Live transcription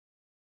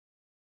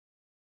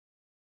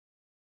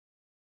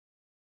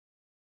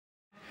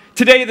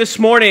Today, this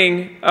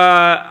morning,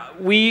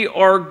 we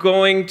are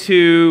going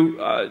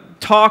to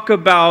talk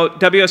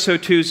about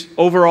WSO2's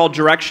overall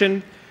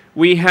direction.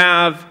 We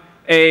have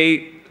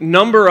a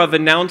number of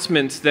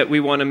announcements that we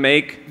want to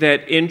make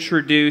that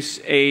introduce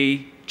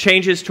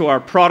changes to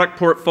our product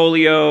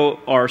portfolio,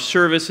 our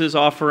services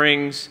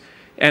offerings,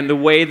 and the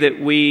way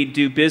that we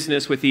do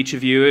business with each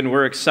of you, and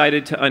we're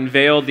excited to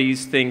unveil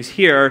these things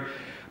here.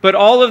 But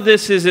all of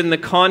this is in the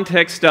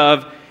context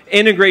of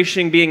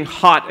integration being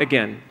hot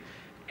again.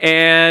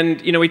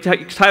 And we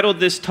titled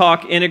this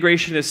talk,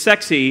 Integration is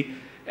Sexy,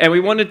 and we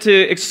wanted to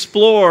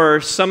explore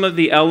some of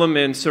the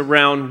elements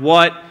around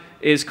what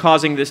is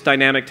causing this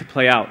dynamic to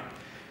play out.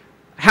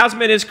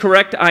 Hasman is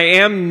correct. I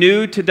am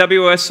new to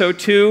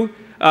WSO2.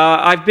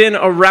 I've been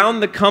around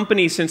the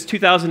company since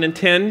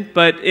 2010,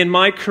 but in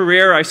my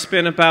career, I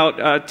spent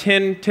about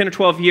 10 or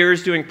 12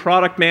 years doing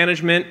product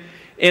management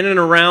in and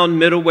around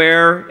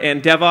middleware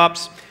and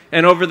DevOps.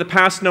 And over the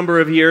past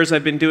number of years,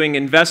 I've been doing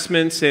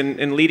investments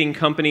in leading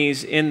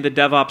companies in the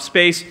DevOps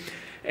space.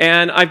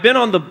 And I've been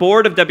on the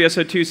board of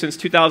WSO2 since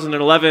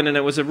 2011, and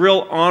it was a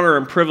real honor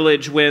and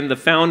privilege when the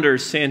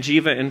founders,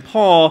 Sanjeeva and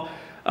Paul,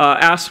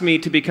 asked me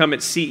to become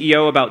its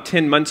CEO about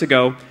 10 months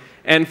ago.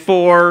 And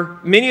for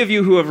many of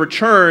you who have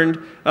returned,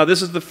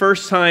 this is the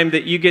first time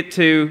that you get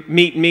to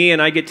meet me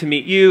and I get to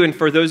meet you. And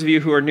for those of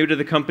you who are new to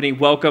the company,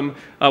 welcome.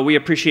 We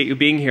appreciate you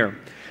being here.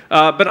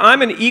 But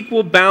I'm an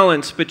equal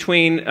balance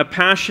between a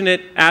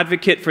passionate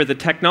advocate for the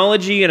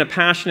technology and a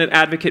passionate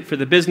advocate for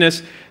the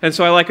business. And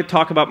so I like to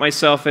talk about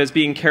myself as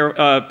being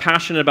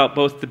passionate about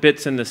both the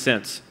bits and the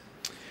cents.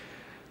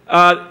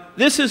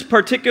 This is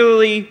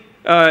particularly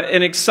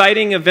an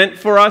exciting event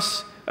for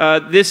us.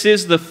 This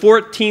is the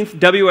 14th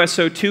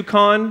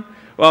WSO2Con.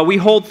 We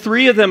hold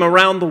 3 of them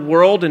around the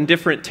world in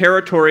different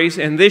territories,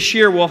 and this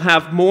year we'll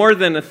have more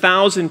than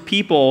 1,000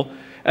 people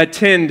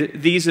attend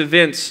these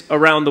events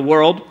around the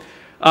world.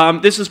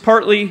 This is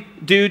partly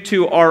due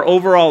to our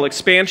overall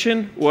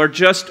expansion. We're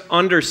just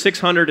under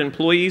 600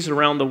 employees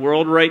around the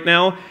world right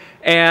now.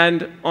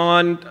 And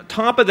on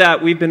top of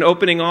that, we've been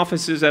opening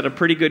offices at a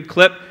pretty good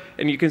clip.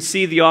 And you can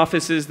see the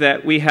offices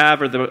that we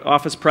have, or the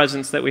office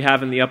presence that we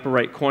have in the upper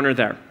right corner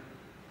there.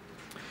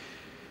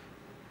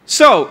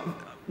 So,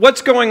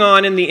 what's going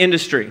on in the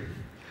industry?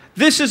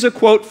 This is a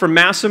quote from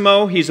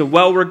Massimo. He's a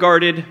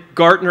well-regarded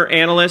Gartner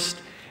analyst.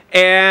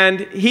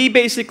 And he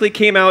basically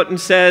came out and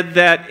said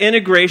that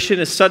integration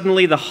is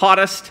suddenly the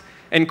hottest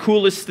and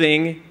coolest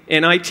thing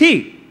in IT.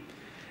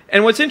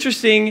 And what's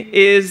interesting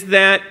is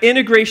that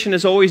integration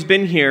has always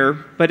been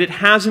here, but it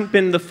hasn't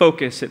been the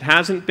focus. It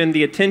hasn't been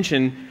the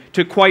attention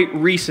to quite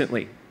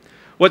recently.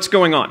 What's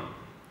going on?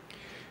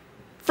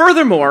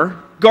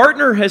 Furthermore,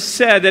 Gartner has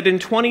said that in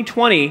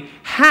 2020,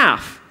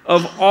 half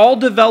of all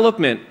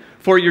development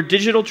for your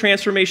digital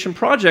transformation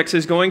projects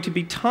is going to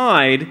be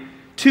tied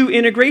to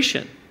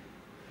integration.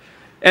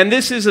 And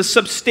this is a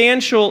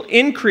substantial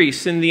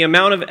increase in the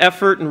amount of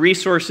effort and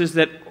resources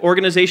that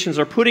organizations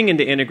are putting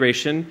into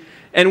integration.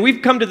 And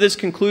we've come to this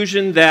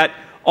conclusion that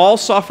all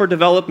software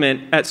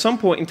development at some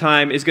point in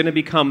time is going to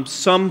become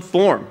some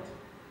form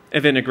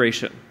of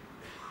integration.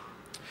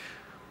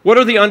 What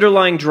are the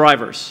underlying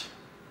drivers?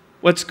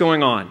 What's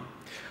going on?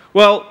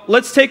 Well,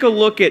 let's take a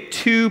look at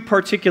 2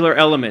 particular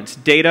elements,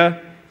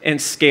 data and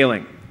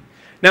scaling.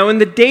 Now, in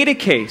the data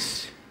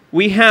case,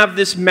 we have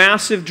this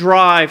massive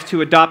drive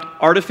to adopt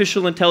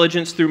artificial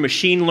intelligence through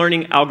machine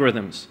learning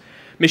algorithms.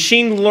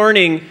 Machine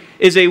learning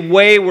is a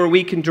way where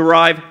we can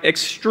derive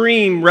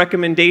extreme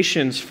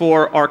recommendations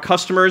for our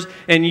customers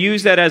and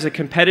use that as a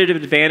competitive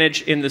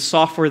advantage in the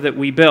software that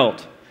we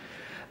build.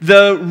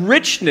 The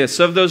richness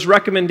of those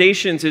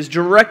recommendations is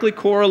directly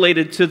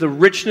correlated to the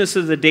richness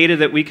of the data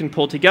that we can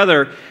pull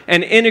together,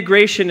 and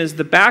integration is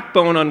the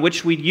backbone on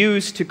which we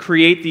use to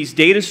create these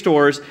data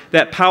stores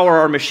that power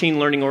our machine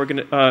learning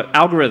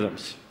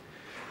algorithms.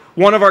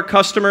 One of our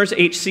customers,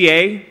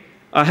 HCA,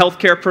 a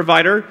healthcare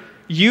provider,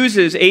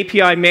 uses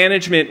API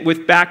management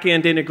with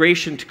back-end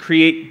integration to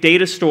create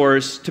data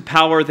stores to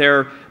power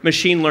their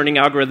machine learning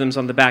algorithms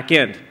on the back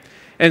end.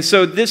 And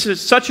so this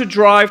is such a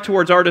drive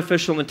towards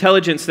artificial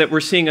intelligence that we're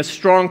seeing a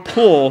strong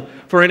pull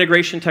for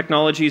integration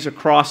technologies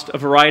across a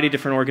variety of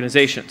different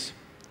organizations.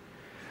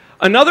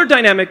 Another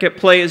dynamic at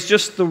play is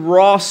just the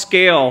raw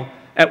scale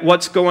at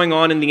what's going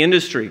on in the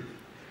industry.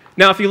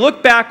 Now, if you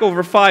look back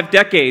over 5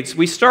 decades,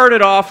 we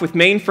started off with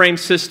mainframe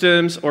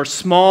systems or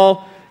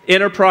small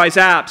enterprise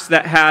apps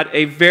that had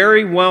a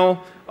very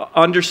well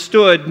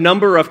understood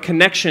number of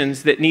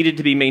connections that needed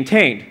to be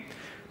maintained.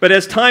 But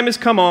as time has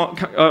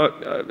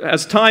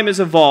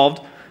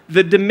evolved,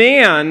 the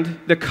demand,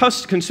 the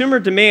consumer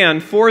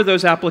demand for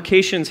those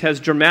applications has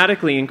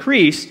dramatically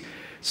increased,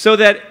 so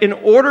that in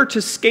order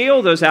to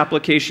scale those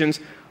applications,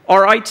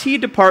 our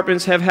IT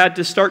departments have had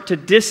to start to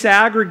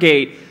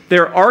disaggregate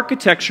their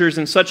architectures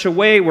in such a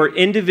way where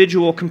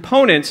individual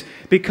components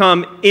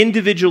become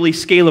individually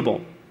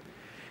scalable.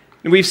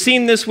 And we've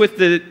seen this with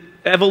the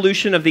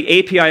evolution of the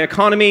API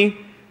economy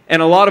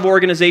and a lot of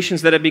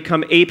organizations that have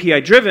become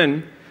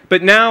API-driven.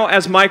 But now,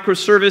 as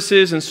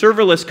microservices and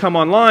serverless come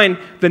online,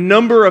 the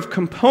number of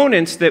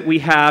components that we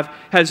have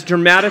has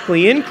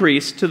dramatically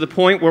increased to the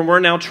point where we're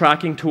now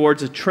tracking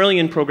towards 1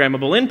 trillion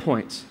programmable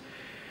endpoints.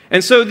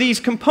 And so these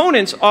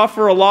components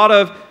offer a lot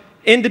of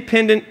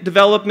independent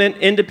development,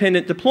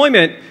 independent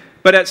deployment,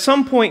 but at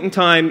some point in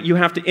time, you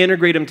have to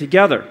integrate them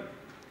together.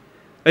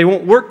 They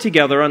won't work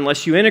together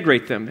unless you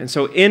integrate them. And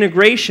so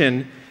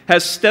integration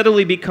has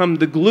steadily become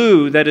the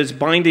glue that is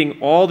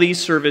binding all these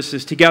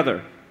services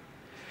together.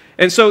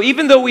 And so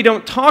even though we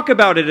don't talk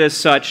about it as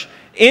such,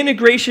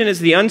 integration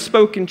is the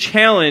unspoken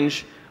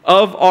challenge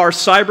of our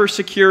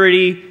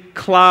cybersecurity,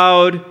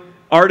 cloud,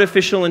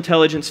 artificial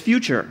intelligence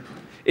future.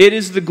 It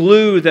is the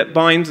glue that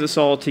binds us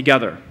all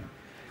together.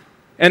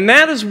 And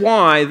that is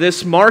why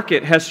this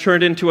market has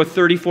turned into a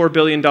 $34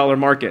 billion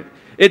market.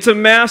 It's a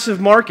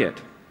massive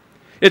market.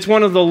 It's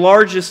one of the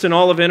largest in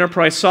all of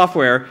enterprise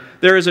software.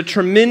 There is a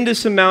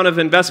tremendous amount of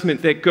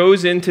investment that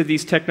goes into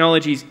these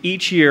technologies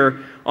each year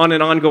on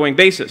an ongoing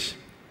basis.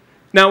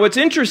 Now, what's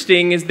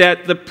interesting is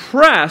that the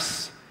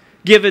press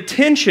give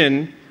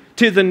attention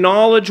to the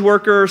knowledge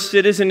worker,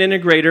 citizen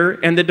integrator,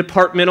 and the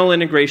departmental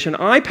integration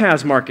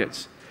iPaaS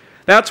markets.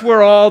 That's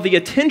where all the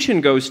attention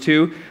goes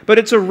to, but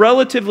it's a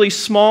relatively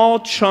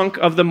small chunk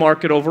of the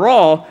market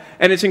overall,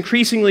 and it's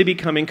increasingly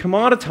becoming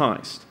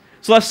commoditized.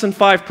 It's less than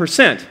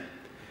 5%.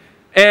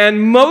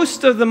 And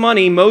most of the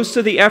money, most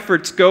of the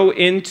efforts go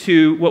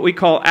into what we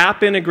call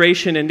app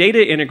integration and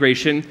data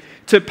integration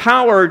to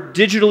power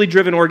digitally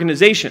driven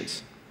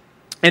organizations.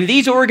 And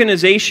these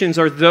organizations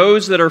are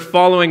those that are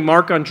following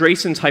Marc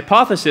Andreessen's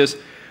hypothesis,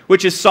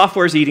 which is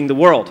software is eating the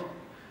world.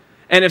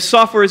 And if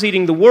software is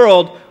eating the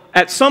world,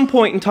 at some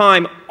point in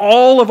time,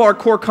 all of our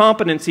core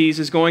competencies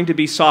is going to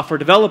be software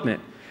development.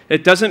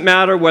 It doesn't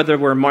matter whether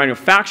we're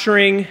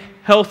manufacturing,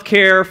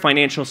 healthcare,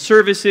 financial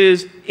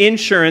services,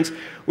 insurance,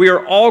 we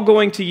are all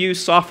going to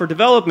use software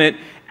development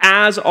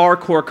as our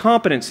core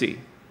competency.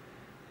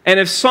 And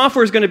if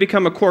software is going to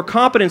become a core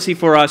competency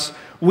for us,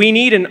 we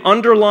need an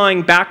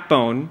underlying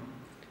backbone,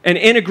 an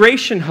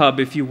integration hub,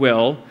 if you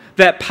will,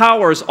 that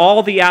powers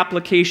all the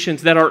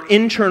applications that our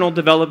internal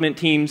development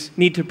teams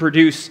need to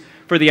produce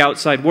for the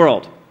outside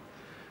world.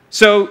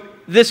 So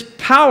this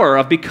power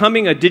of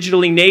becoming a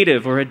digitally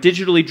native or a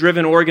digitally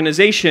driven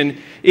organization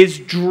is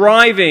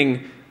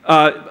driving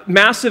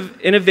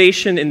massive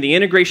innovation in the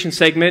integration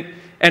segment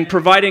and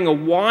providing a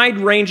wide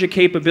range of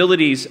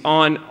capabilities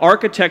on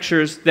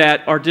architectures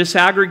that are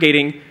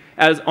disaggregating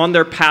as on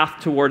their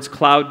path towards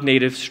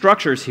cloud-native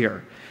structures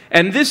here.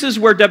 And this is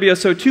where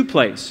WSO2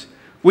 plays.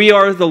 We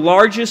are the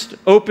largest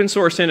open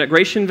source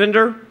integration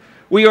vendor.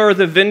 We are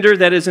the vendor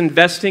that is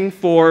investing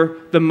for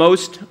the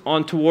most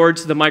on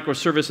towards the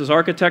microservices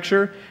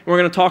architecture. And we're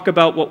going to talk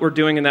about what we're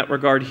doing in that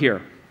regard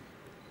here.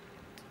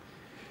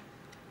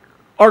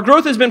 Our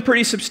growth has been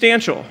pretty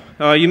substantial.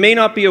 You may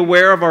not be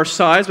aware of our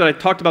size, but I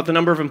talked about the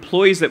number of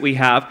employees that we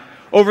have.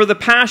 Over the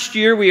past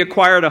year, we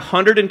acquired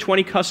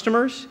 120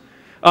 customers.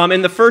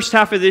 In the first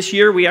half of this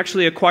year, we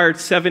actually acquired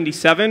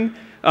 77.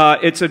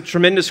 It's a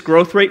tremendous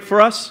growth rate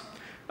for us.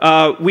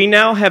 We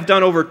now have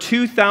done over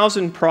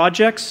 2,000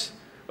 projects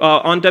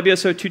on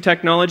WSO2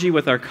 technology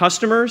with our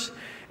customers,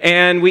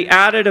 and we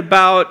added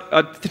about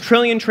 1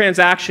 trillion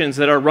transactions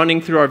that are running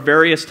through our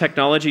various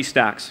technology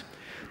stacks.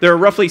 There are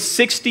roughly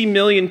 60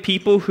 million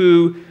people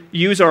who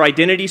use our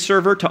identity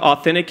server to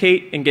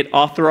authenticate and get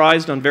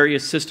authorized on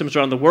various systems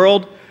around the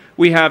world.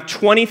 We have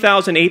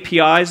 20,000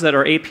 APIs that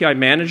our API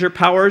manager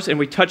powers, and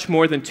we touch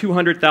more than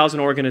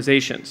 200,000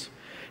 organizations.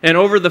 And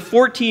over the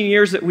 14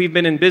 years that we've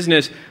been in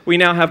business, we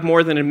now have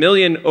more than 1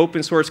 million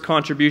open source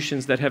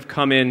contributions that have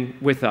come in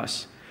with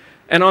us.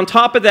 And on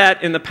top of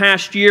that, in the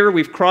past year,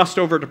 we've crossed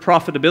over to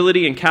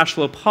profitability and cash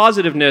flow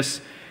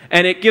positiveness,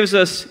 and it gives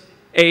us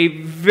a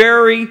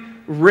very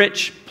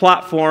rich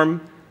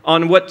platform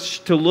on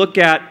which to look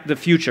at the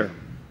future.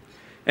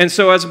 And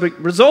so as a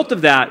result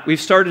of that,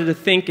 we've started to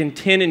think in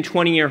 10 and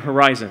 20-year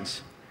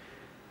horizons.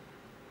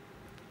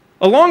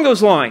 Along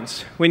those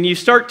lines, when you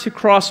start to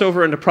cross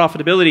over into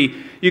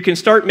profitability, you can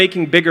start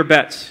making bigger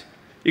bets.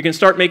 You can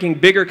start making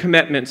bigger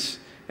commitments,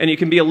 and you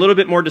can be a little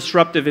bit more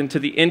disruptive into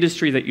the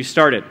industry that you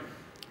started.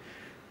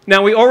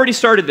 Now, we already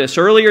started this.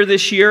 Earlier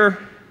this year,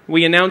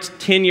 we announced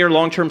 10-year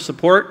long-term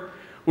support.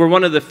 We're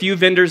one of the few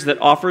vendors that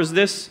offers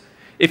this.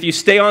 If you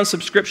stay on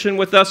subscription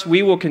with us,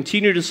 we will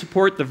continue to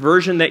support the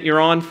version that you're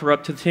on for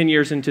up to 10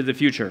 years into the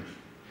future.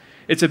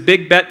 It's a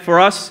big bet for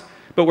us,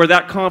 but we're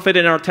that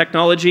confident in our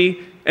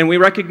technology, and we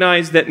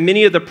recognize that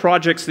many of the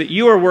projects that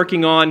you are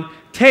working on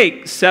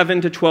take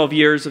 7 to 12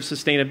 years of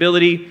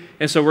sustainability,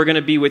 and so we're going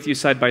to be with you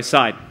side by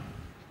side.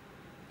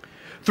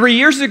 3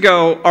 years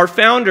ago, our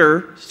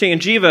founder,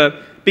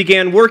 Sanjeeva,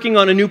 began working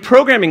on a new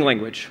programming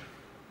language.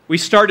 We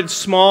started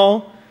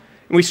small,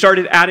 and we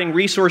started adding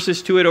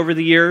resources to it over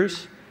the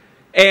years.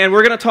 And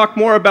we're going to talk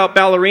more about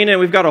Ballerina,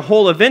 and we've got a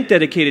whole event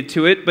dedicated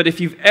to it. But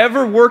if you've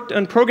ever worked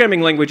on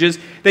programming languages,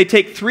 they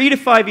take 3 to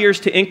 5 years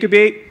to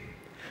incubate,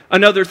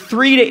 another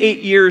 3 to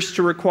 8 years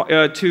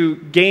to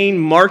gain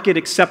market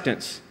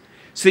acceptance.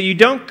 so that you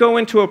don't go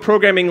into a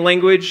programming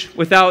language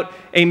without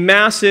a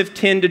massive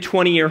 10 to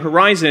 20-year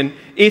horizon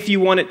if you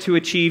want it to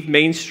achieve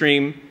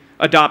mainstream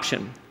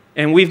adoption.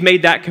 And we've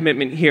made that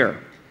commitment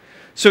here.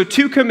 So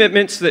 2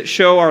 commitments that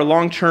show our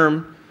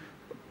long-term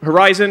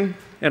horizon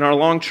and our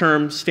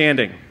long-term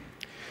standing.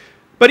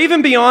 But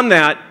even beyond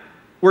that,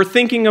 we're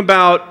thinking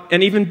about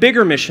an even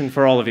bigger mission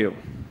for all of you.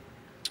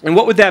 And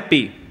what would that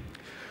be?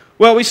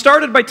 Well, we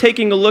started by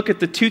taking a look at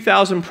the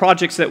 2,000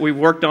 projects that we've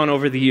worked on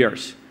over the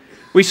years.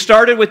 We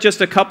started with just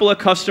a couple of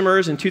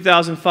customers in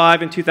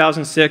 2005 and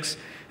 2006,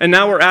 and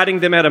now we're adding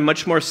them at a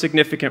much more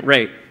significant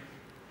rate.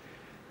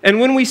 And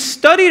when we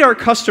studied our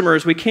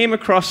customers, we came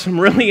across some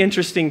really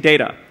interesting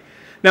data.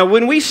 Now,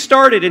 when we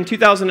started in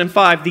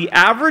 2005, the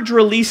average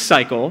release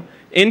cycle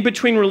in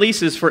between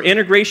releases for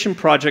integration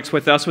projects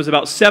with us was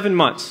about 7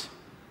 months.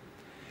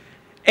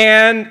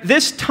 And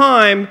this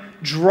time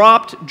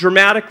dropped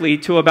dramatically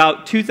to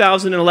about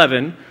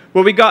 2011,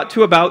 where we got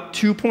to about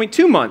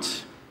 2.2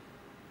 months.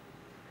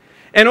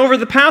 And over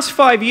the past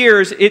 5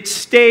 years, it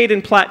stayed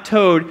and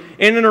plateaued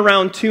in and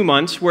around 2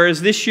 months,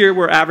 whereas this year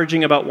we're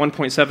averaging about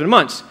 1.7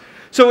 months.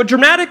 So a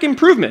dramatic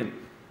improvement.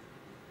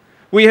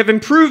 We have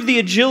improved the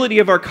agility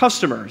of our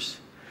customers.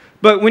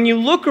 But when you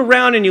look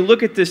around and you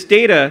look at this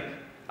data,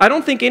 I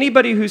don't think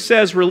anybody who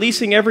says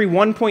releasing every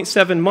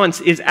 1.7 months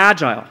is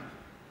agile.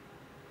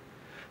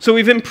 So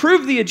we've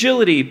improved the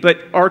agility, but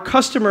our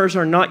customers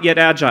are not yet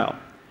agile.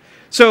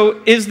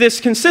 So is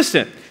this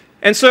consistent?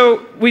 And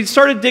so we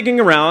started digging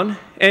around,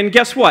 and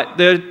guess what?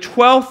 The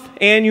 12th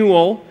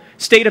annual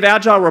State of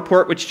Agile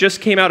report, which just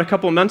came out a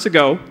couple of months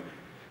ago,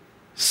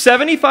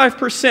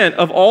 75%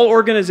 of all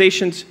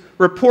organizations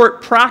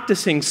report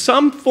practicing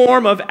some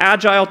form of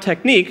agile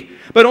technique,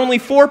 but only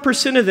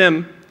 4% of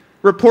them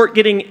report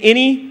getting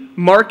any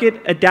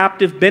market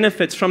adaptive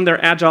benefits from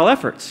their agile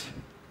efforts.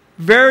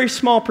 Very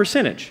small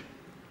percentage.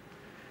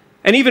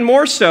 And even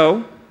more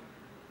so,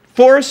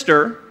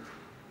 Forrester,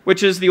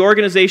 which is the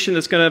organization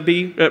that's going to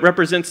be,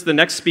 represents the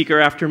next speaker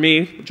after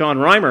me, John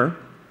Reimer,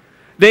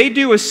 they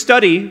do a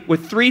study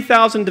with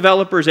 3,000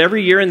 developers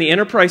every year in the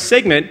enterprise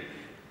segment,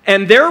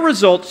 and their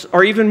results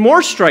are even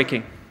more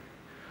striking.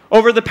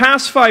 Over the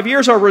past 5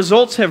 years, our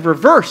results have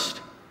reversed.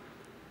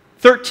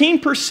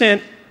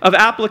 13% of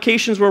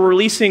applications were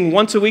releasing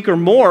once a week or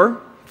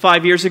more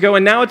 5 years ago,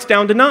 and now it's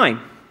down to 9%.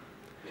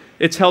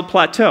 It's held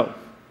plateau.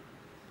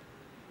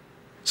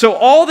 So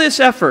all this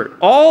effort,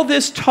 all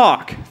this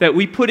talk that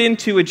we put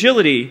into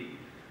agility,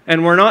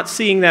 and we're not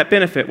seeing that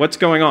benefit. What's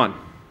going on?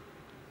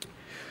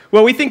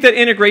 Well, we think that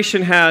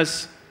integration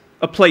has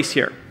a place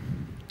here.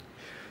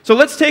 So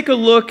let's take a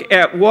look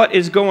at what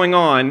is going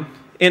on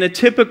in a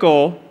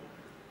typical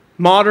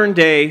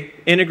modern-day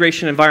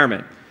integration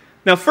environment.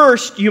 Now,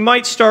 first, you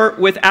might start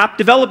with app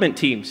development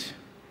teams.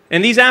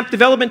 And these app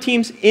development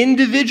teams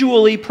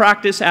individually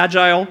practice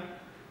agile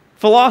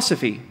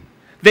philosophy.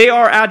 They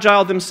are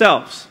agile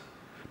themselves.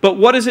 But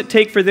what does it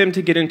take for them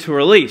to get into a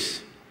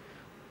release?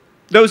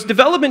 Those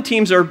development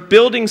teams are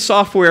building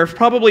software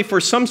probably for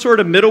some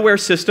sort of middleware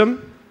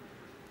system.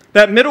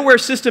 That middleware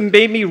system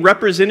may be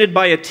represented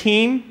by a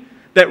team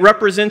that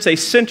represents a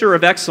center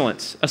of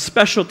excellence, a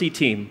specialty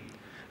team,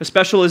 a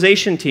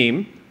specialization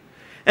team.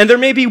 And there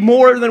may be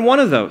more than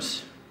one of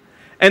those.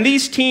 And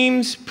these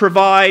teams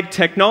provide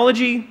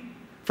technology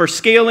for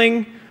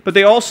scaling, but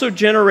they also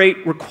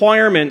generate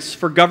requirements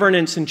for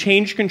governance and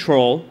change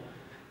control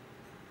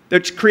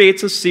that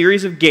creates a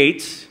series of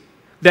gates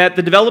that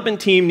the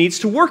development team needs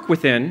to work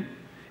within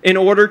in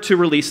order to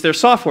release their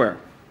software.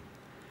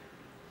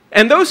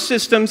 And those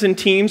systems and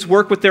teams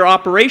work with their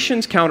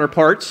operations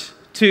counterparts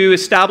to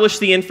establish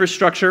the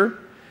infrastructure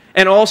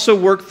and also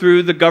work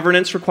through the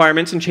governance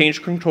requirements and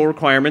change control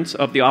requirements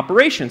of the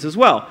operations as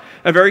well.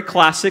 A very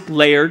classic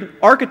layered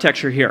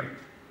architecture here.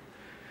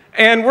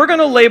 And we're going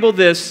to label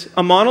this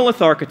a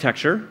monolith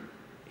architecture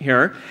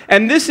here.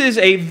 And this is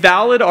a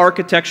valid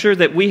architecture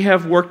that we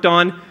have worked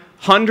on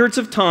hundreds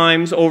of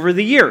times over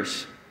the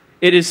years.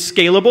 It is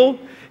scalable.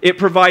 It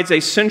provides a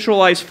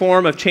centralized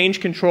form of change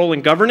control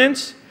and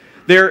governance.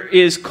 There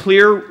is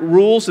clear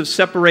rules of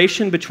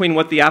separation between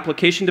what the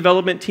application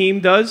development team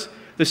does,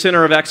 the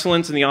center of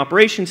excellence, and the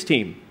operations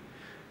team.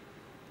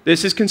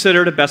 This is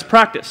considered a best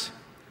practice.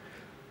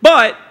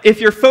 But if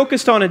you're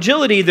focused on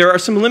agility, there are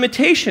some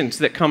limitations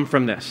that come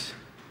from this.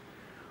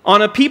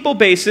 On a people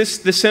basis,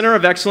 the center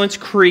of excellence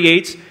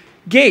creates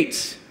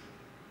gates.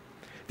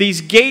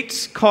 These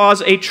gates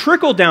cause a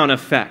trickle-down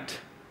effect.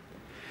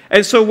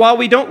 And so while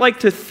we don't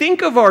like to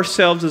think of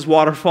ourselves as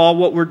waterfall,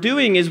 what we're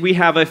doing is we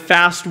have a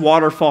fast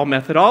waterfall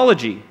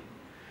methodology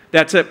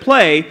that's at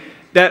play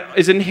that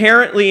is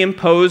inherently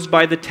imposed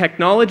by the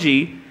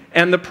technology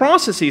and the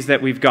processes that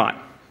we've got.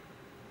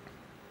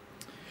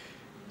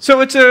 So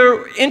it's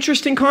an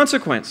interesting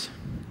consequence.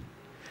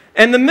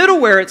 And the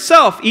middleware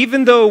itself,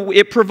 even though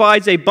it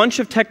provides a bunch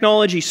of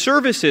technology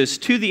services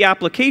to the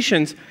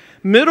applications,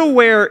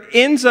 middleware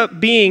ends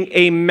up being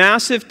a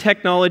massive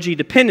technology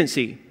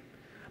dependency,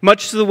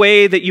 much to the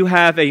way that you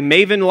have a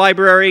Maven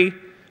library,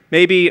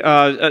 maybe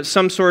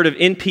some sort of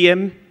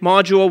NPM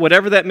module,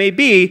 whatever that may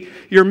be,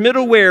 your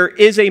middleware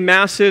is a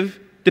massive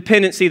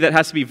dependency that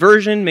has to be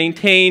versioned,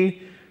 maintained,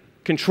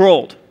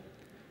 controlled.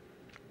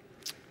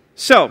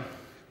 So,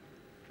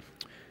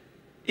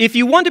 if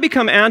you want to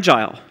become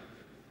agile,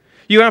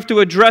 you have to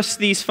address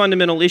these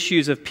fundamental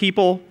issues of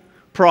people,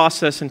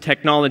 process, and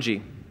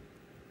technology.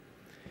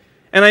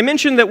 And I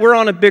mentioned that we're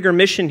on a bigger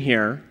mission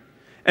here,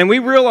 and we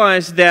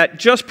realize that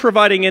just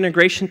providing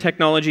integration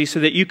technology so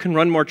that you can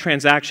run more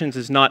transactions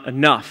is not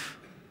enough.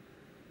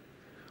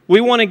 We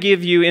want to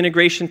give you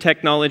integration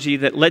technology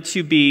that lets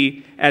you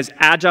be as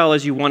agile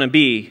as you want to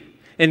be,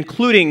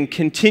 including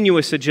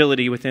continuous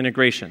agility with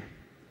integration.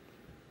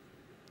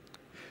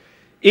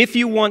 If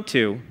you want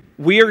to,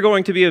 we are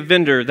going to be a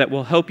vendor that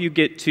will help you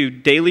get to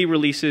daily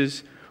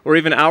releases or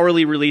even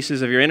hourly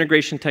releases of your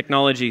integration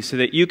technology so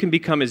that you can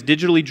become as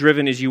digitally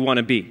driven as you want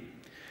to be.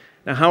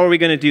 Now, how are we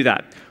going to do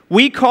that?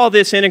 We call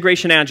this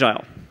integration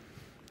agile.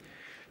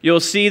 You'll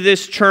see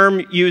this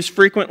term used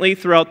frequently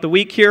throughout the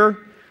week here.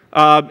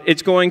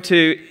 It's going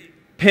to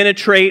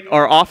penetrate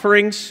our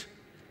offerings.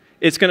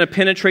 It's going to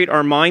penetrate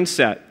our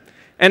mindset.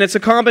 And it's a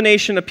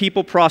combination of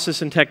people,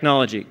 process, and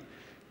technology.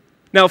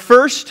 Now,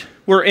 first,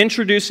 we're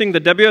introducing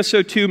the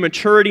WSO2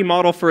 maturity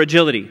model for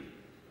agility.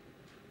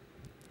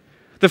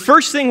 The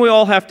first thing we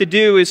all have to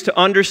do is to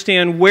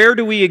understand where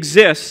do we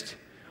exist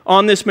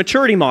on this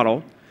maturity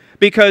model,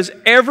 because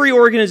every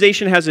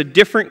organization has a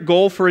different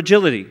goal for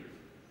agility.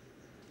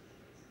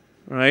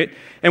 Right?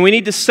 And we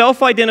need to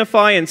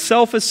self-identify and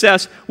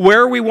self-assess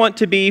where we want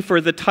to be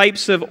for the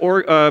types of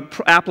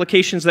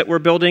applications that we're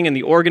building and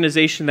the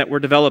organization that we're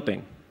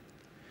developing.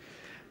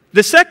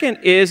 The second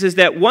is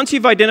that once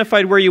you've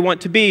identified where you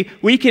want to be,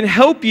 we can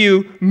help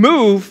you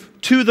move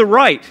to the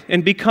right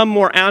and become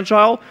more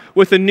agile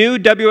with a new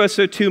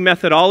WSO2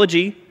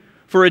 methodology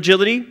for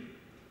agility.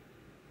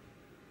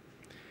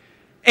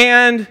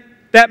 And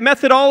that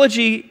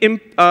methodology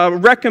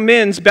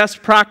recommends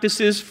best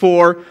practices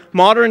for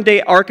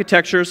modern-day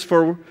architectures,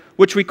 for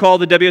which we call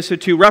the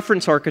WSO2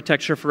 reference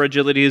architecture for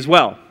agility as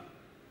well.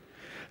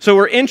 So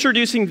we're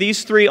introducing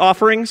these three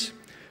offerings.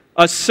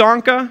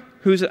 Asanka,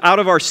 who's out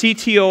of our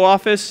CTO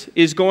office,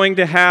 is going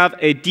to have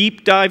a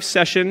deep dive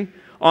session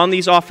on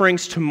these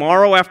offerings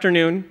tomorrow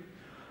afternoon.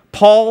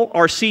 Paul,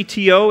 our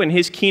CTO, in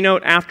his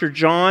keynote after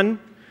John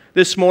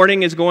this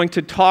morning, is going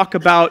to talk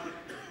about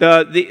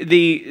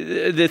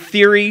the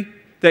theory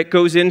that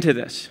goes into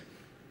this.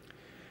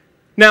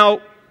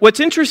 Now, what's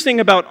interesting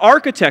about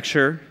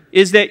architecture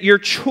is that your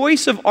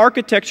choice of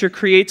architecture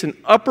creates an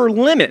upper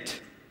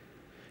limit,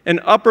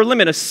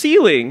 a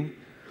ceiling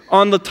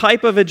on the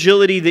type of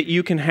agility that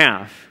you can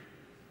have.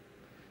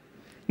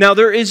 Now,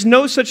 there is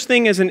no such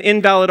thing as an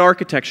invalid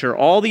architecture.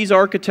 All these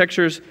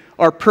architectures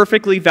are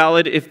perfectly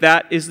valid if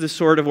that is the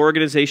sort of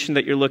organization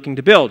that you're looking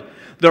to build.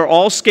 They're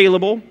all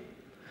scalable.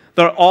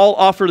 They all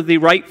offer the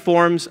right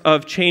forms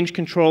of change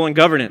control and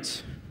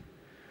governance.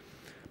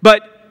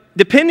 But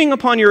depending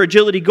upon your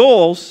agility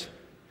goals,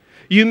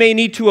 you may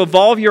need to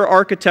evolve your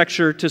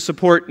architecture to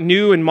support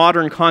new and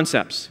modern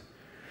concepts.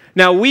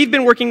 Now, we've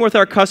been working with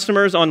our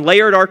customers on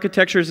layered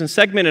architectures and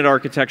segmented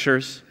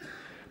architectures,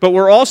 but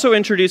we're also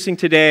introducing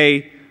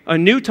today a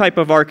new type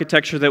of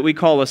architecture that we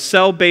call a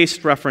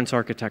cell-based reference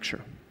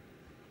architecture.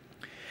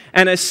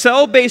 And a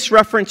cell-based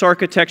reference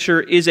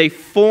architecture is a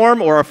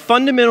form or a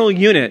fundamental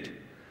unit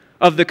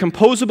of the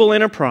composable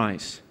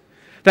enterprise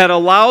that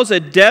allows a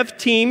dev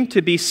team to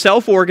be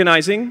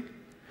self-organizing,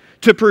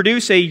 to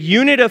produce a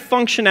unit of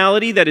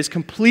functionality that is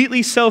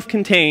completely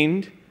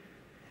self-contained,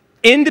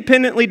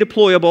 independently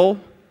deployable,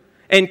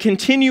 and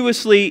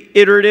continuously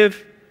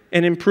iterative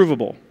and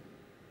improvable.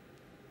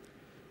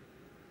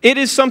 It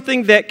is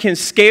something that can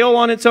scale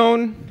on its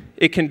own,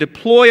 it can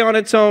deploy on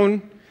its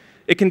own,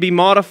 it can be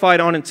modified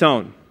on its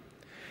own.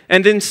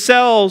 And then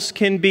cells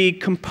can be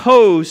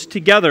composed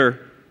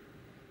together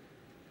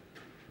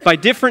by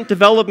different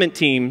development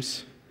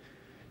teams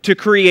to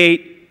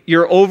create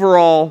your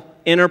overall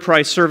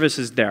enterprise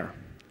services there.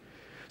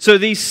 So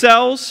these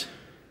cells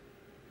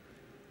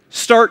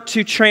start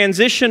to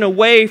transition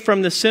away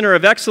from the center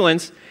of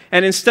excellence,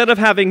 and instead of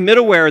having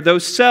middleware,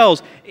 those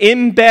cells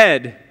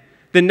embed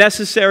the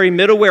necessary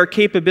middleware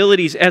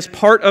capabilities as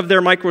part of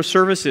their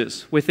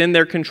microservices within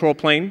their control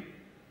plane.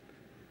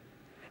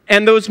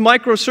 And those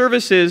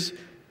microservices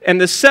and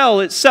the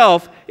cell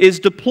itself is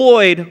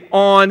deployed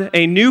on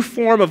a new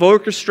form of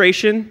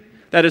orchestration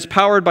that is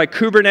powered by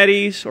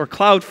Kubernetes or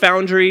Cloud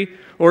Foundry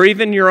or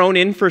even your own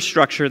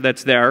infrastructure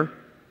that's there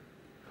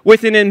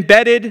with an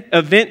embedded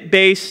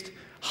event-based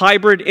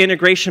hybrid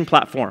integration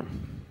platform.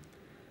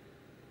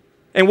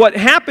 And what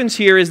happens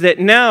here is that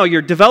now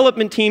your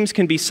development teams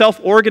can be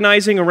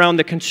self-organizing around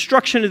the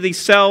construction of these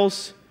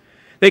cells.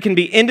 They can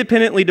be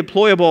independently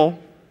deployable.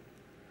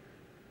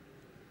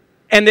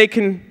 And they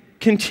can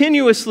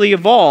continuously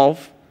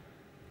evolve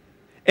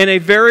in a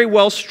very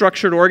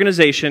well-structured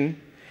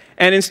organization.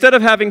 And instead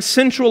of having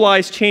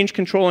centralized change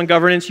control and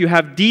governance, you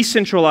have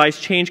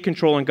decentralized change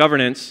control and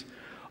governance,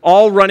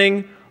 all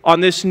running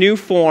on this new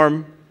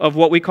form of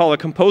what we call a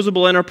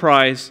composable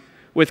enterprise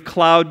with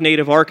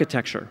cloud-native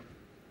architecture.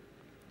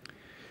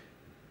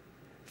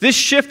 This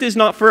shift is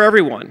not for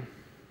everyone,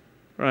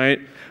 right?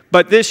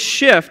 But this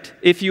shift,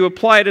 if you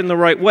apply it in the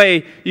right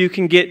way, you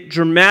can get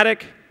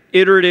dramatic,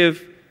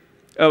 iterative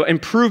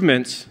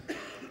improvements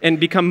and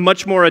become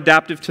much more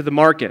adaptive to the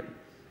market.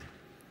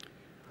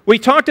 We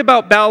talked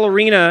about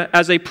Ballerina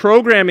as a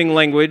programming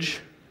language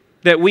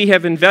that we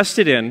have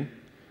invested in.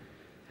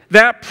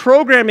 That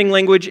programming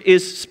language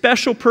is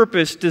special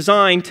purpose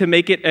designed to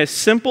make it as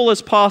simple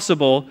as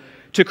possible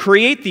to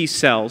create these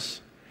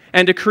cells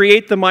and to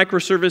create the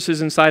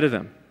microservices inside of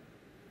them.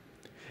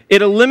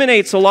 It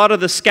eliminates a lot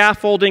of the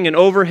scaffolding and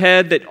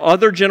overhead that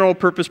other general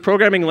purpose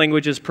programming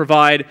languages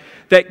provide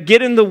that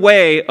get in the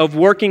way of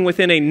working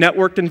within a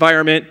networked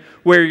environment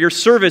where your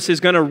service is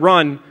going to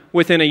run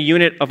within a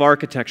unit of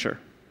architecture.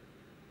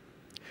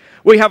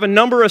 We have a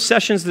number of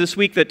sessions this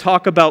week that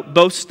talk about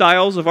both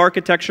styles of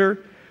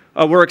architecture.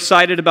 We're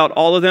excited about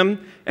all of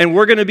them, and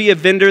we're going to be a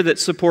vendor that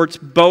supports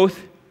both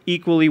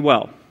equally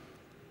well.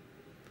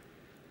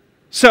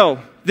 So,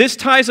 this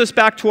ties us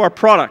back to our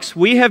products.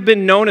 We have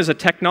been known as a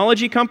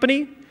technology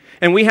company,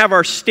 and we have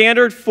our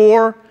standard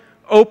 4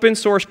 open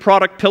source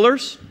product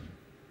pillars.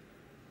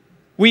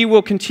 We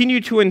will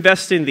continue to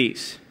invest in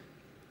these.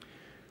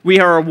 We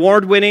are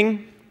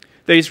award-winning.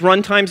 These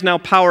runtimes now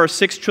power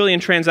 6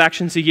 trillion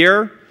transactions a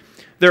year.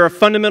 They're a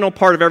fundamental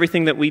part of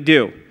everything that we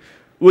do.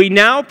 We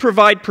now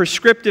provide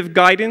prescriptive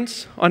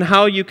guidance on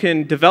how you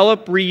can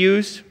develop,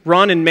 reuse,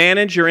 run, and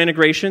manage your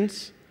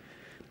integrations.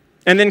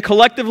 And then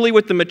collectively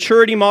with the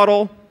maturity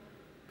model,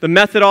 the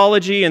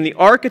methodology, and the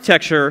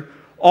architecture,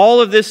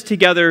 all of this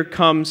together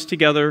comes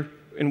together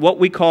in what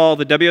we call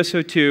the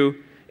WSO2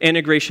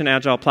 Integration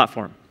Agile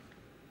Platform.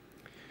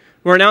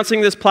 We're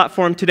announcing this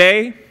platform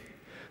today.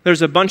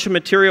 There's a bunch of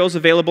materials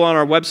available on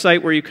our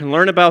website where you can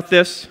learn about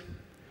this.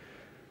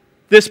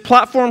 This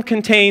platform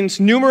contains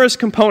numerous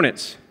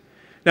components.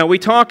 Now, we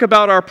talk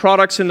about our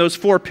products in those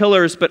 4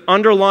 pillars, but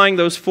underlying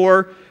those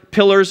 4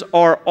 pillars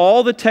are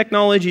all the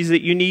technologies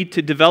that you need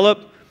to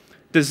develop,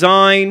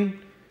 design,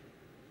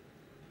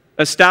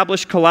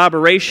 establish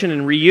collaboration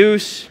and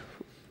reuse,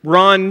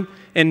 run,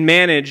 and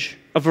manage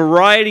a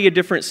variety of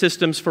different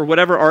systems for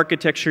whatever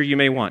architecture you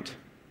may want.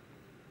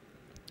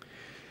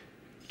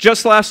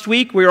 Just last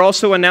week, we were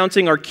also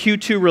announcing our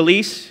Q2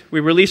 release. We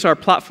release our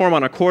platform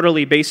on a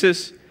quarterly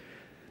basis.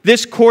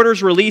 This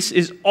quarter's release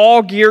is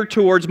all geared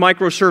towards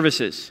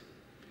microservices.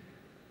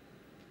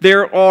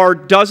 There are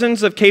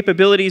dozens of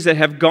capabilities that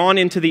have gone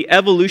into the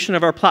evolution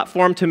of our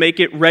platform to make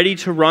it ready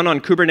to run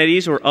on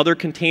Kubernetes or other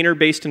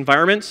container-based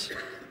environments.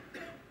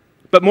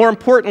 But more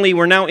importantly,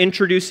 we're now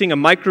introducing a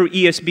micro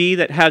ESB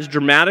that has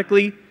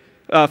dramatically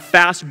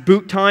fast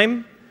boot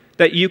time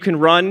that you can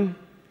run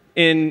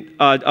in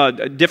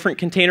different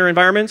container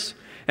environments.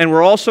 And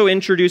we're also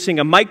introducing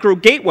a micro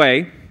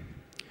gateway.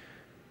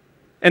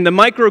 And the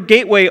micro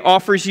gateway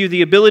offers you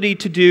the ability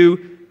to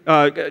do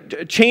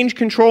change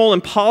control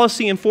and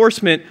policy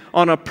enforcement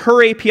on a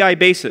per API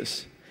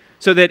basis,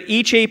 so that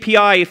each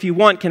API, if you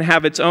want, can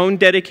have its own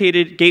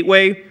dedicated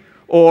gateway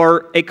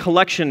or a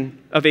collection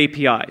of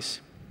APIs.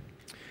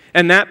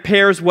 And that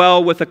pairs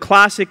well with a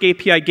classic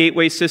API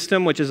gateway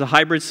system, which is a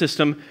hybrid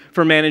system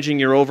for managing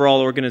your overall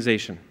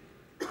organization.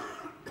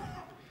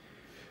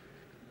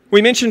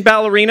 We mentioned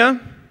Ballerina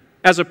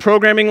as a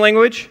programming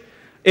language.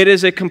 It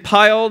is a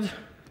compiled,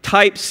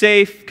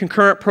 type-safe,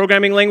 concurrent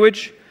programming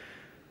language.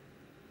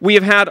 We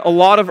have had a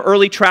lot of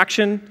early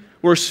traction.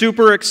 We're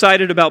super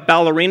excited about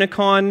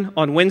WSO2Con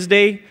on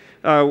Wednesday.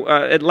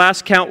 At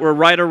last count, we're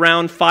right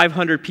around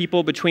 500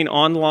 people between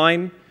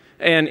online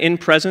and in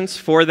presence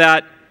for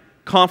that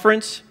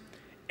conference.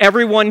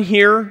 Everyone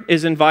here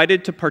is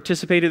invited to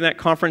participate in that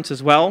conference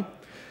as well.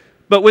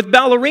 But with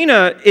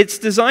Ballerina, it's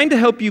designed to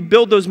help you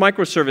build those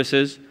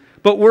microservices,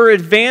 but we're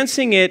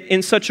advancing it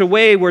in such a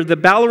way where the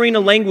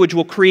Ballerina language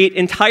will create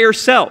entire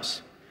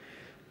cells.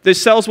 The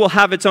cells will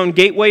have its own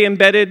gateway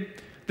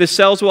embedded. The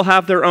cells will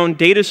have their own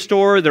data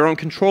store, their own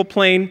control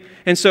plane.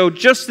 And so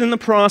just in the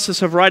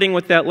process of writing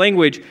with that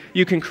language,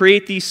 you can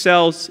create these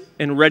cells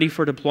and ready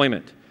for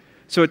deployment.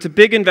 So it's a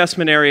big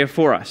investment area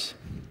for us.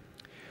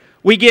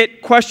 We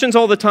get questions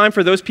all the time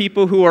for those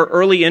people who are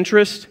early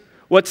interest.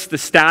 What's the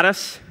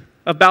status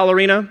of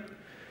Ballerina?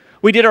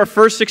 We did our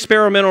first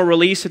experimental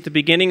release at the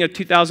beginning of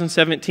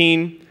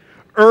 2017.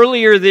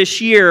 Earlier this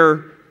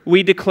year,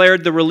 we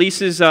declared the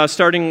releases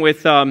starting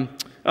with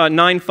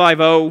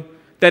 9.5.0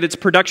 that it's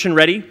production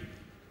ready.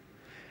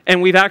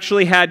 And we've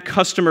actually had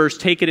customers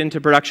take it into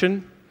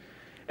production.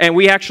 And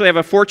we actually have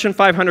a Fortune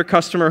 500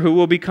 customer who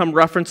will become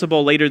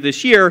referenceable later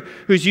this year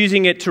who's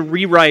using it to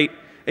rewrite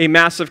a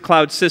massive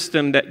cloud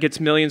system that gets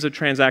millions of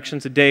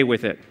transactions a day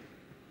with it.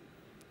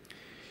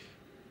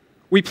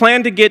 We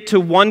plan to get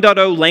to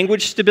 1.0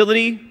 language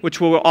stability,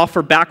 which will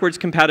offer backwards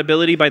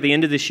compatibility by the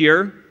end of this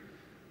year.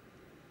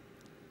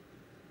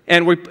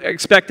 And we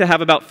expect to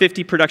have about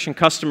 50 production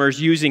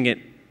customers using it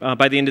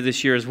by the end of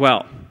this year as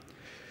well.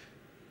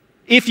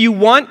 If you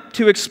want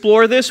to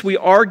explore this, we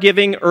are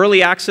giving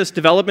early access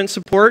development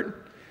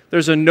support.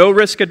 There's a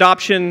no-risk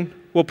adoption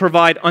We'll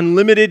provide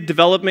unlimited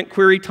development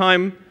query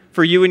time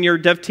for you and your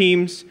dev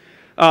teams.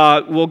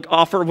 We'll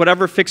offer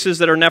whatever fixes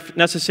that are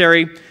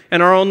necessary,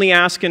 and our only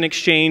ask in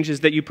exchange is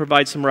that you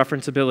provide some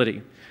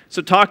referenceability.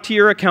 So talk to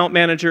your account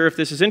manager if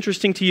this is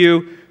interesting to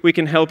you. We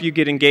can help you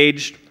get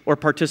engaged or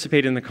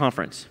participate in the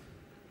conference.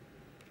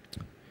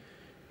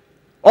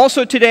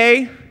 Also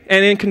today,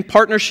 and in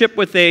partnership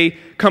with a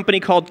company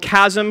called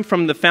Chasm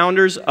from the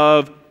founders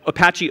of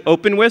Apache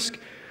OpenWhisk,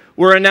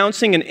 we're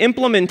announcing an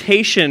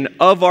implementation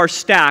of our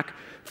stack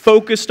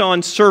focused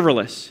on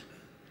serverless.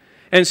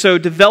 And so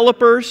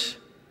developers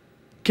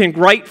can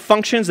write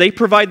functions, they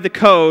provide the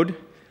code,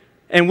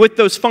 and with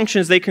those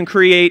functions they can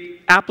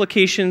create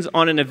applications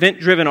on an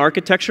event-driven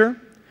architecture.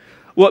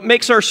 What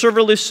makes our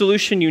serverless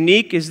solution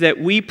unique is that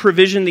we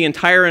provision the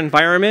entire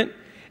environment.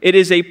 It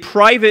is a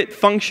private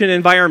function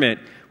environment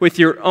with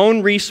your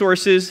own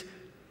resources,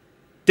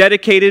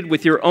 dedicated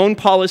with your own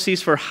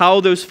policies for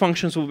how those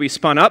functions will be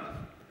spun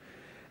up.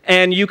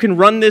 And you can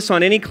run this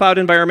on any cloud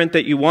environment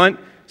that you want,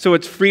 so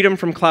it's freedom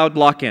from cloud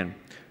lock-in.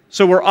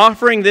 So we're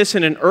offering this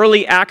in an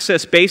early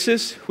access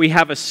basis. We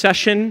have a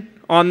session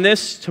on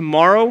this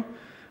tomorrow.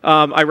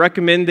 I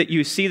recommend that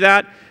you see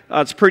that.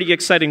 It's pretty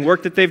exciting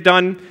work that they've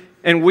done.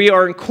 And we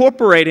are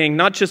incorporating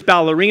not just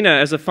Ballerina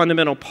as a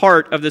fundamental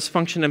part of this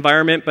function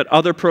environment, but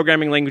other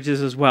programming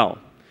languages as well.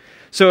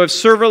 So if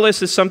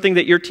serverless is something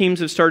that your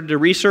teams have started to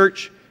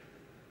research,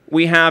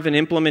 we have an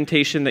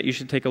implementation that you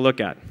should take a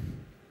look at.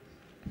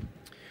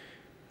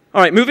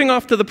 All right, moving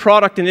off to the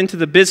product and into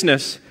the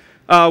business,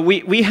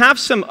 we have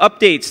some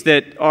updates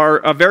that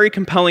are very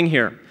compelling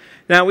here.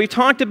 Now, we've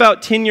talked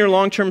about 10-year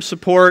long-term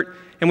support,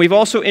 and we've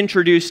also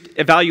introduced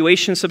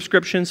evaluation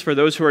subscriptions for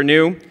those who are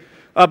new.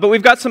 But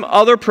we've got some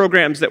other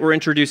programs that we're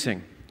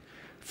introducing.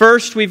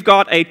 First, we've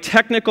got a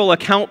technical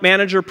account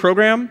manager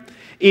program.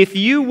 If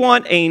you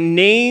want a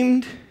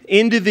named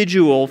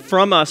individual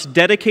from us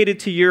dedicated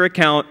to your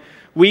account,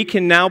 we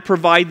can now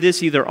provide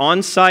this either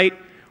on-site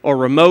or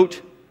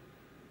remote.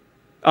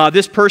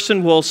 This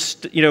person will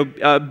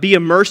be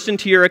immersed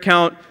into your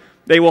account.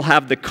 They will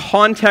have the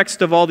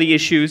context of all the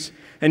issues,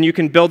 and you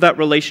can build that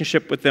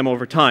relationship with them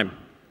over time.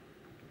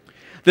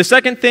 The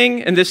second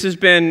thing, and this has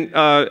been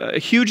a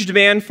huge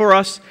demand for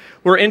us,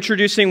 we're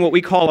introducing what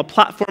we call a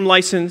platform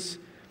license.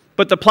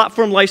 But the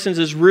platform license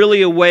is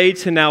really a way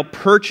to now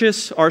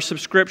purchase our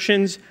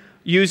subscriptions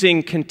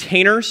using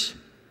containers,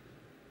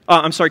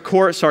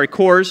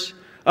 cores,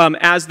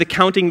 as the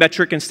counting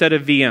metric instead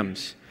of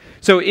VMs.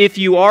 So if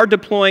you are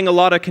deploying a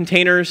lot of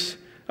containers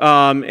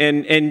and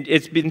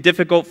it's been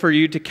difficult for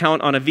you to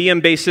count on a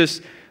VM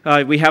basis,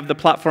 we have the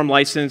platform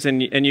license,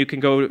 and you can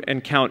go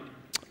and count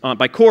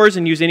by cores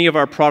and use any of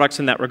our products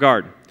in that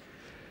regard.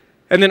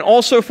 And then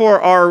also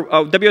for our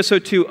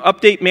WSO2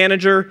 Update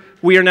Manager,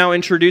 we are now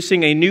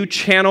introducing a new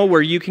channel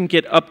where you can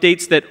get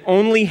updates that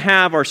only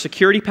have our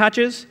security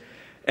patches,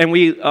 and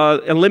we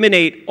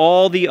eliminate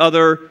all the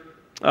other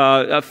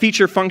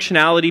feature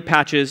functionality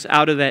patches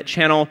out of that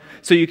channel,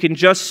 so you can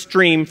just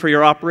stream for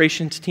your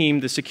operations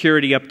team the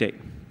security update.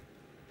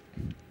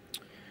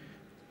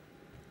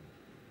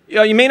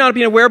 You may not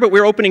be aware, but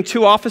we're opening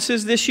 2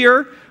 offices this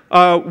year.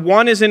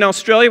 One is in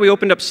Australia. We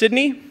opened up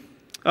Sydney.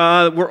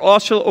 We're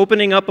also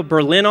opening up a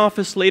Berlin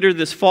office later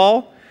this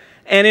fall.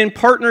 And in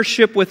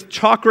partnership with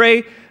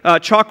Chakray,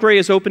 Chakray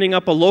is opening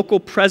up a local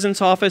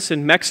presence office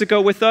in Mexico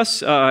with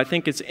us. I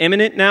think it's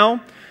imminent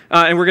now.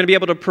 And we're going to be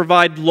able to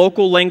provide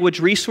local language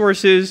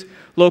resources,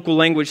 local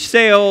language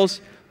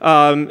sales,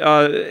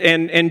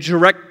 and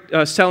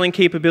direct selling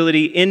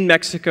capability in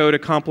Mexico to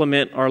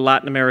complement our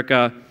Latin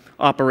America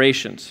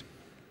operations.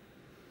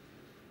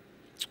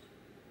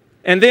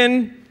 And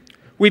then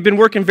we've been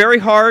working very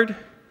hard.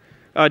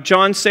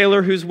 John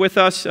Saylor, who's with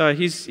us,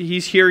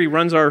 he's here. He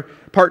runs our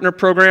partner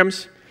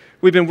programs.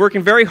 We've been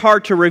working very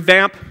hard to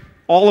revamp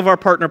all of our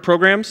partner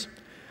programs.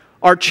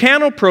 Our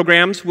channel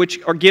programs, which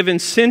give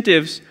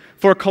incentives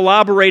for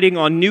collaborating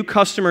on new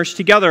customers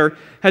together,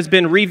 has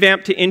been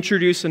revamped to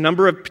introduce a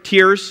number of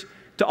tiers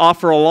to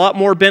offer a lot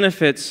more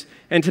benefits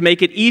and to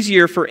make it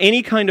easier for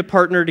any kind of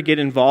partner to get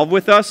involved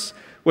with us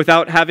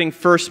without having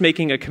first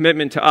making a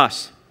commitment to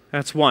us.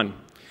 That's one.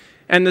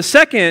 And the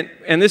second,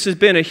 and this has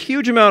been a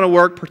huge amount of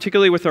work,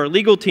 particularly with our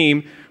legal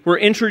team, we're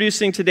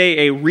introducing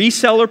today a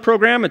reseller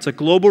program. It's a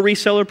global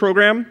reseller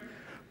program.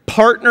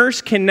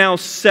 Partners can now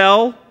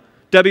sell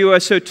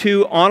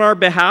WSO2 on our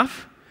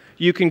behalf.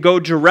 You can go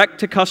direct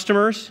to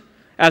customers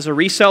as a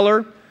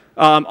reseller,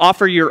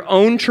 offer your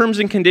own terms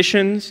and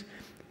conditions,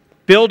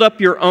 build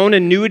up your own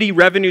annuity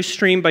revenue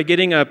stream by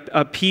getting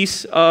a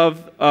piece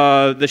of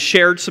the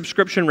shared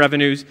subscription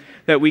revenues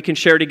that we can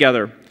share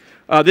together.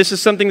 This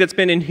is something that's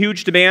been in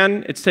huge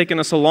demand. It's taken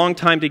us a long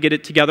time to get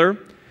it together.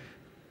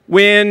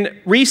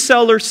 When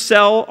resellers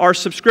sell our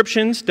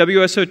subscriptions,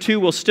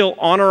 WSO2 will still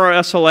honor our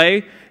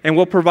SLA, and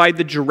we'll provide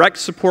the direct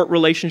support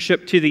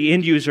relationship to the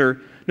end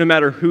user, no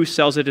matter who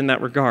sells it in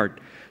that regard.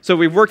 So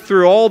we've worked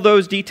through all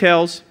those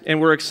details,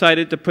 and we're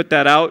excited to put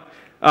that out.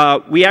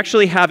 We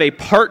actually have a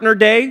partner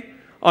day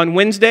on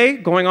Wednesday,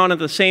 going on at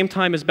the same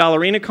time as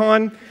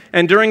BallerinaCon.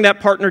 And during that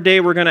partner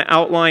day, we're going to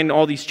outline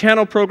all these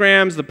channel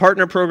programs, the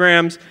partner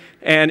programs,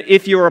 and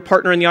if you're a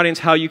partner in the audience,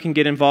 how you can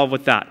get involved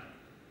with that.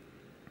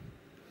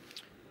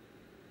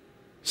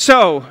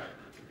 So,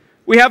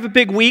 we have a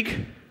big week.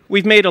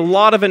 We've made a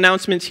lot of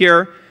announcements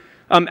here.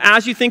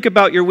 As you think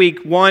about your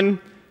week, one,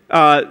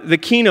 the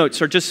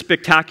keynotes are just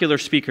spectacular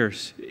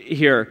speakers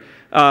here.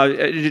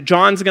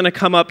 John's going to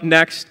come up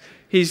next.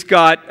 He's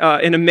got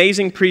an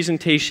amazing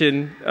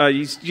presentation.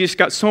 He's just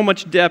got so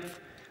much depth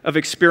of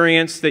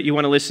experience that you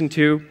want to listen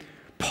to.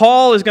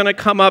 Paul is going to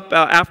come up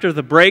after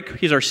the break.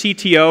 He's our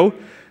CTO.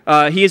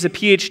 He is a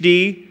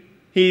PhD.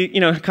 He,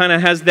 kind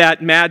of has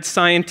that mad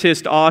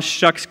scientist, aw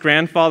shucks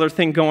grandfather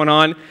thing going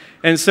on.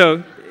 And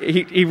so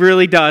he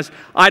really does.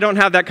 I don't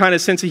have that kind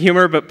of sense of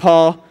humor, but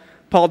Paul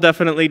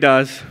definitely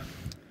does.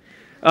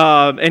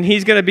 And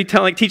he's going to be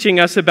teaching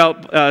us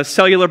about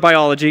cellular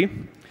biology.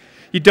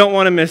 You don't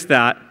want to miss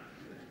that.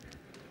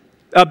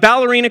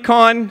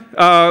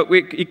 BallerinaCon,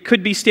 it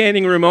could be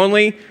standing room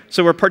only,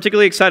 so we're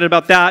particularly excited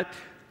about that.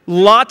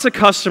 Lots of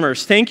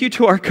customers. Thank you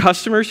to our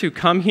customers who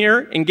come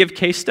here and give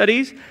case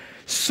studies.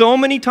 So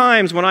many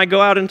times when I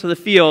go out into the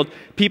field,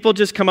 people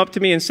just come up to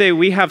me and say,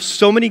 we have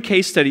so many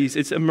case studies.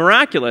 It's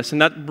miraculous,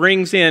 and that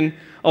brings in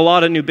a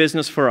lot of new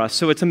business for us.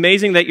 So it's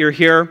amazing that you're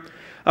here.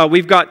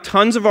 We've got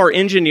tons of our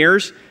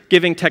engineers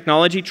giving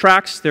technology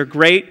tracks. They're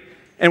great.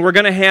 And we're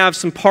going to have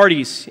some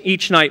parties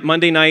each night,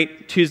 Monday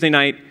night, Tuesday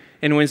night,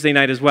 and Wednesday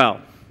night as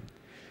well.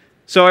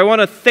 So I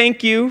want to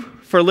thank you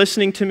for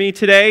listening to me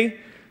today.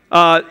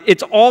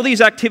 It's all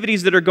these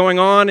activities that are going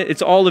on.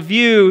 It's all of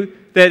you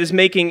that is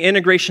making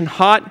integration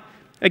hot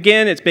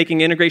again. It's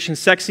making integration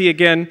sexy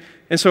again.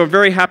 And so we're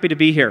very happy to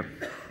be here.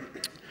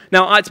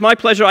 Now, it's my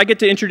pleasure. I get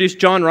to introduce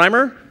John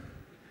Reimer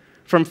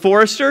from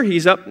Forrester.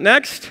 He's up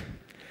next.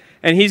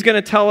 And he's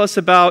going to tell us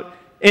about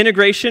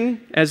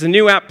integration as a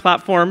new app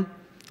platform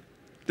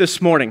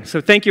this morning.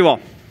 So thank you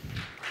all.